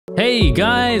Hey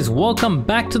guys, welcome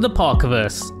back to the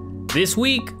Parkerverse. This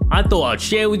week, I thought I'd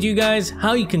share with you guys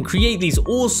how you can create these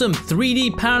awesome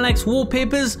 3D parallax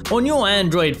wallpapers on your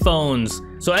Android phones.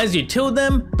 So as you tilt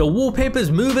them, the wallpapers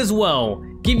move as well,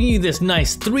 giving you this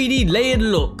nice 3D layered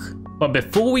look. But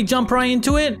before we jump right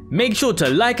into it, make sure to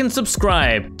like and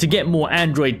subscribe to get more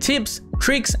Android tips,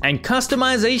 tricks, and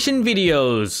customization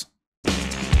videos.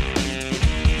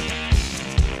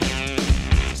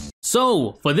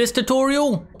 So, for this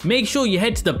tutorial, make sure you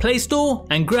head to the Play Store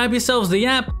and grab yourselves the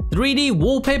app 3D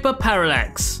Wallpaper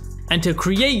Parallax. And to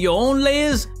create your own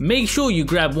layers, make sure you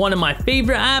grab one of my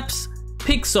favorite apps,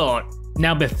 PicsArt.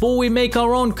 Now before we make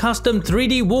our own custom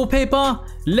 3D wallpaper,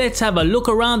 let's have a look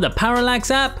around the Parallax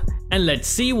app and let's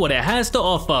see what it has to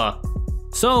offer.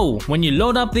 So, when you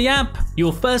load up the app,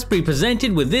 you'll first be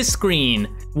presented with this screen,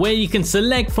 where you can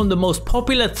select from the most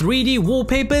popular 3D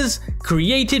wallpapers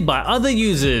created by other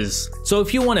users. So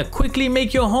if you want to quickly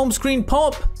make your home screen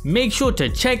pop, make sure to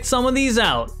check some of these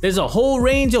out. There's a whole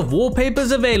range of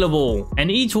wallpapers available, and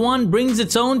each one brings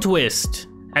its own twist.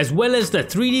 As well as the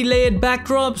 3D layered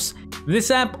backdrops,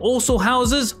 this app also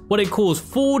houses what it calls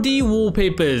 4D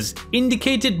wallpapers,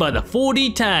 indicated by the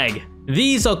 4D tag.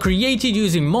 These are created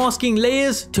using masking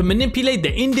layers to manipulate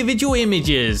the individual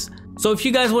images. So if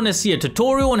you guys want to see a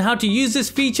tutorial on how to use this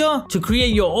feature to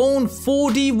create your own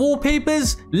 4D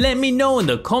wallpapers, let me know in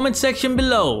the comment section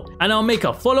below and I'll make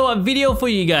a follow-up video for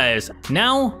you guys.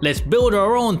 Now let's build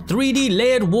our own 3D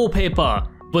layered wallpaper.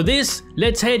 For this,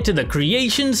 let's head to the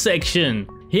creation section.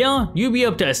 Here, you'll be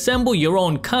able to assemble your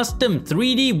own custom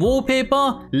 3D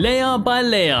wallpaper layer by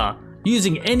layer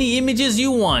using any images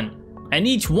you want. And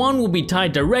each one will be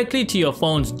tied directly to your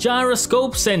phone's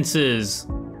gyroscope sensors.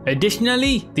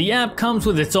 Additionally, the app comes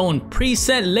with its own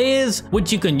preset layers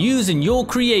which you can use in your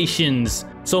creations.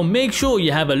 So make sure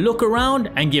you have a look around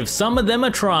and give some of them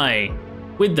a try.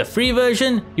 With the free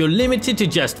version, you're limited to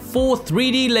just 4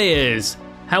 3D layers.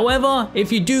 However,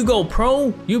 if you do go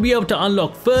pro, you'll be able to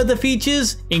unlock further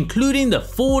features, including the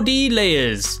 4D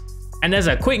layers. And as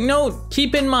a quick note,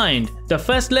 keep in mind, the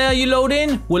first layer you load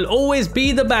in will always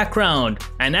be the background,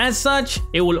 and as such,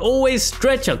 it will always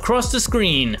stretch across the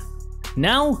screen.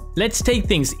 Now, let's take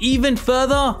things even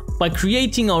further by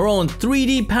creating our own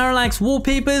 3D parallax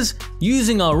wallpapers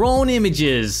using our own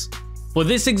images. For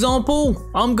this example,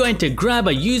 I'm going to grab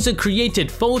a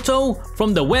user-created photo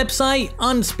from the website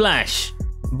Unsplash.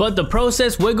 But the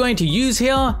process we're going to use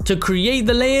here to create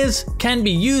the layers can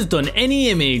be used on any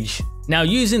image. Now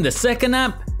using the second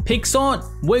app, PicsArt,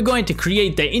 we're going to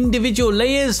create the individual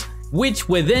layers which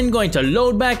we're then going to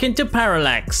load back into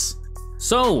Parallax.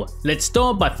 So let's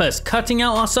start by first cutting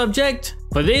out our subject.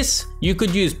 For this, you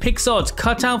could use PicsArt's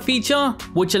cutout feature,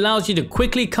 which allows you to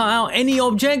quickly cut out any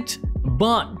object,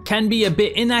 but can be a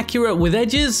bit inaccurate with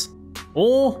edges.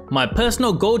 Or my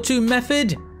personal go-to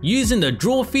method, using the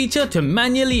draw feature to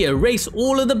manually erase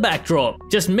all of the backdrop.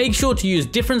 Just make sure to use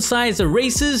different size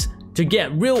erasers to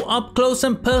get real up close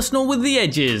and personal with the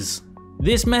edges.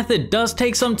 This method does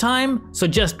take some time, so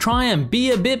just try and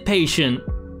be a bit patient.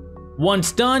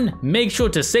 Once done, make sure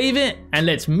to save it and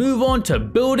let's move on to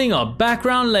building our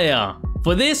background layer.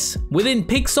 For this, within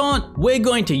PicsArt, we're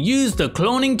going to use the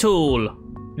cloning tool.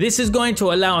 This is going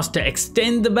to allow us to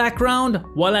extend the background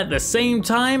while at the same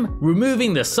time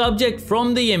removing the subject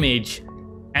from the image.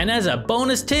 And as a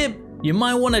bonus tip, you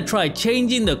might want to try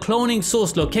changing the cloning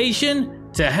source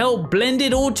location to help blend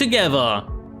it all together.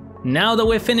 Now that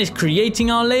we're finished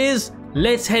creating our layers,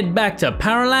 let's head back to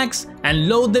Parallax and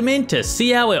load them in to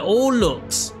see how it all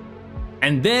looks.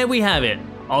 And there we have it,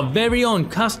 our very own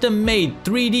custom made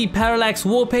 3D Parallax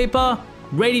wallpaper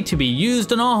ready to be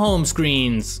used on our home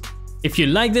screens. If you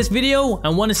like this video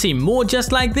and want to see more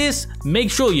just like this, make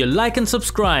sure you like and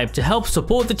subscribe to help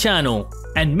support the channel.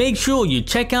 And make sure you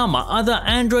check out my other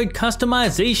Android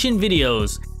customization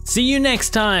videos. See you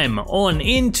next time on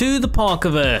Into the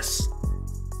Parkerverse.